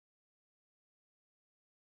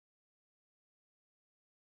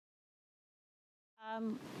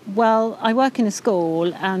Well, I work in a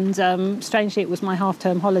school and strangely it was my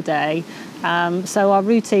half-term holiday, so our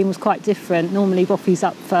routine was quite different. Normally Boffie's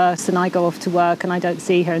up first and I go off to work and I don't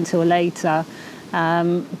see her until later.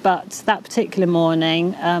 But that particular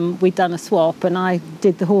morning we'd done a swap and I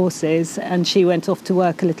did the horses and she went off to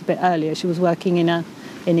work a little bit earlier. She was working in a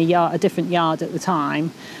different yard at the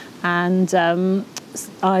time, and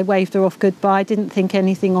I waved her off goodbye, didn't think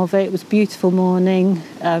anything of it. It was a beautiful morning.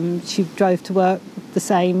 She drove to work the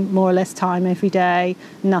same, more or less, time every day.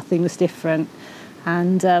 Nothing was different.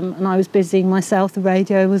 And I was busying myself, the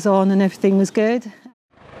radio was on and everything was good.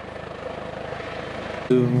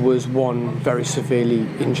 There was one very severely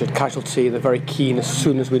injured casualty. They're very keen, as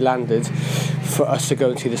soon as we landed, for us to go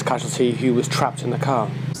and see this casualty who was trapped in the car.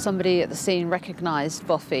 Somebody at the scene recognised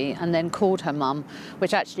Boffie and then called her mum,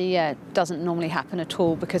 which actually doesn't normally happen at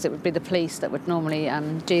all, because it would be the police that would normally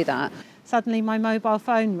do that. Suddenly my mobile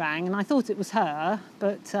phone rang and I thought it was her,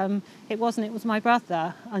 but it wasn't. It was my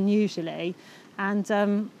brother, unusually.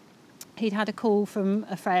 And he'd had a call from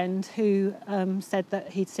a friend who said that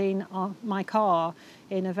he'd seen my car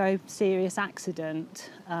in a very serious accident.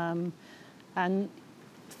 And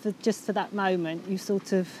just for that moment, you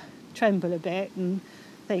sort of tremble a bit and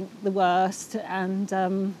think the worst. And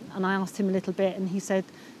I asked him a little bit and he said,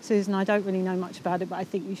 "Susan, I don't really know much about it, but I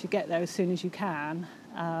think you should get there as soon as you can."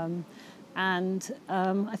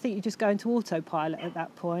 I think you just go into autopilot at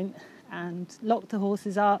that point and locked the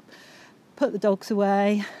horses up, put the dogs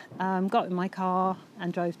away, got in my car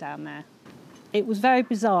and drove down there. It was very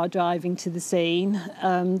bizarre driving to the scene.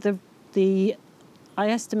 I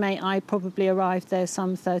estimate I probably arrived there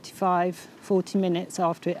some 35-40 minutes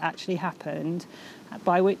after it actually happened,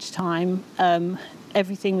 by which time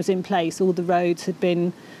everything was in place, all the roads had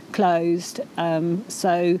been closed,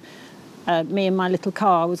 so me and my little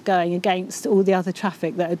car was going against all the other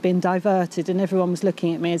traffic that had been diverted, and everyone was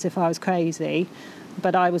looking at me as if I was crazy.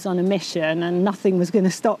 But I was on a mission and nothing was going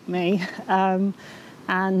to stop me.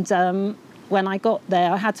 When I got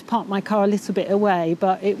there, I had to park my car a little bit away,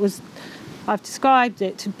 but I've described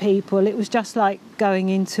it to people, it was just like going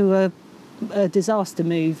into a disaster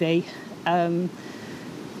movie.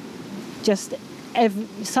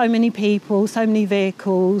 So many people, so many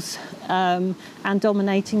vehicles, and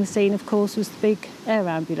dominating the scene, of course, was the big air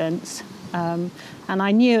ambulance. And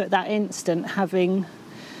I knew at that instant, having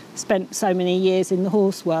spent so many years in the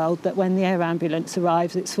horse world, that when the air ambulance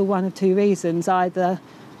arrives, it's for one of two reasons. Either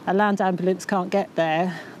a land ambulance can't get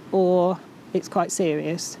there, or it's quite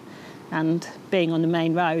serious. And being on the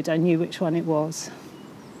main road, I knew which one it was.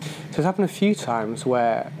 So it's happened a few times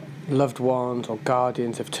where loved ones or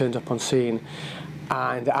guardians have turned up on scene,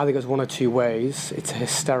 and it either goes one or two ways. It's a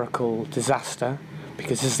hysterical disaster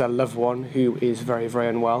because this is a loved one who is very, very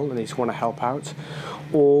unwell and they just want to help out.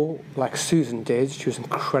 Or, like Susan did, she was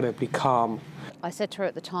incredibly calm. I said to her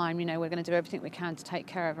at the time, you know, we're going to do everything we can to take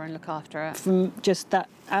care of her and look after her. From just that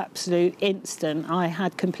absolute instant, I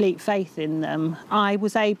had complete faith in them. I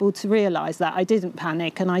was able to realise that. I didn't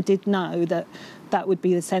panic, and I did know that that would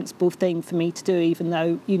be the sensible thing for me to do, even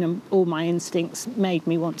though, you know, all my instincts made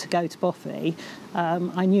me want to go to Boffie.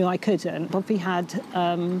 I knew I couldn't. Boffie had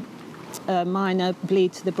a minor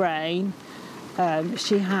bleed to the brain.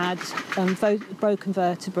 She had broken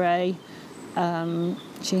vertebrae.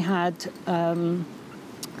 She had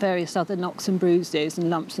various other knocks and bruises and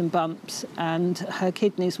lumps and bumps, and her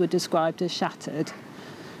kidneys were described as shattered.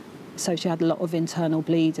 So she had a lot of internal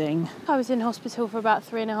bleeding. I was in hospital for about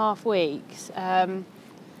 3.5 weeks,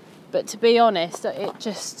 but to be honest,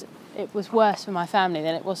 it was worse for my family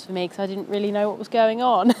than it was for me, because I didn't really know what was going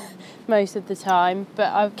on most of the time,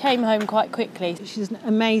 but I came home quite quickly. She's an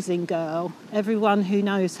amazing girl. Everyone who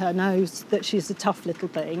knows her knows that she's a tough little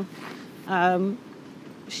thing.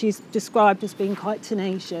 She's described as being quite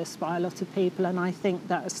tenacious by a lot of people, and I think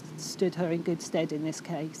that has stood her in good stead in this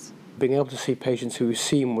case. Being able to see patients who we've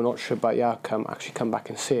seen we're not sure about the outcome actually come back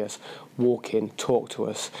and see us, walk in, talk to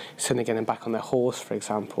us, suddenly getting back on their horse, for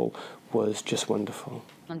example, was just wonderful.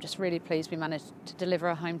 I'm just really pleased we managed to deliver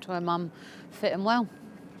her home to her mum fit and well.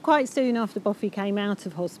 Quite soon after Boffie came out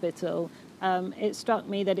of hospital, it struck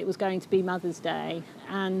me that it was going to be Mother's Day,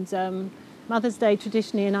 and Mother's Day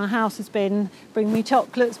traditionally in our house has been bring me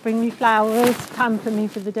chocolates, bring me flowers, pamper me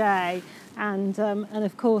for the day. And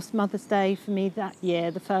of course Mother's Day for me that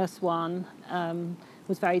year, the first one,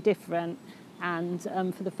 was very different. And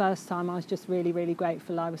for the first time I was just really, really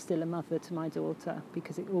grateful I was still a mother to my daughter,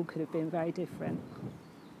 because it all could have been very different.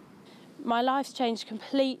 My life's changed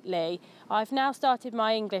completely. I've now started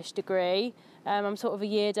my English degree. I'm sort of a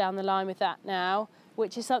year down the line with that now,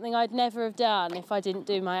 which is something I'd never have done if I didn't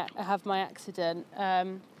have my accident.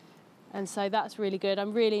 and so that's really good.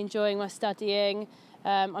 I'm really enjoying my studying.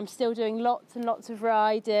 I'm still doing lots and lots of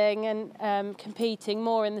riding and competing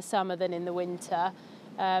more in the summer than in the winter.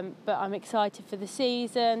 But I'm excited for the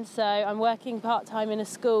season, so I'm working part-time in a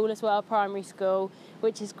school as well, primary school,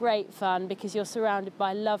 which is great fun because you're surrounded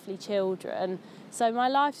by lovely children. So my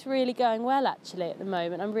life's really going well actually at the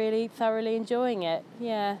moment. I'm really thoroughly enjoying it,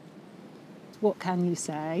 yeah. What can you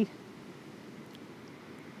say?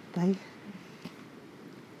 They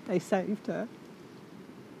saved her.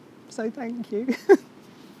 So thank you.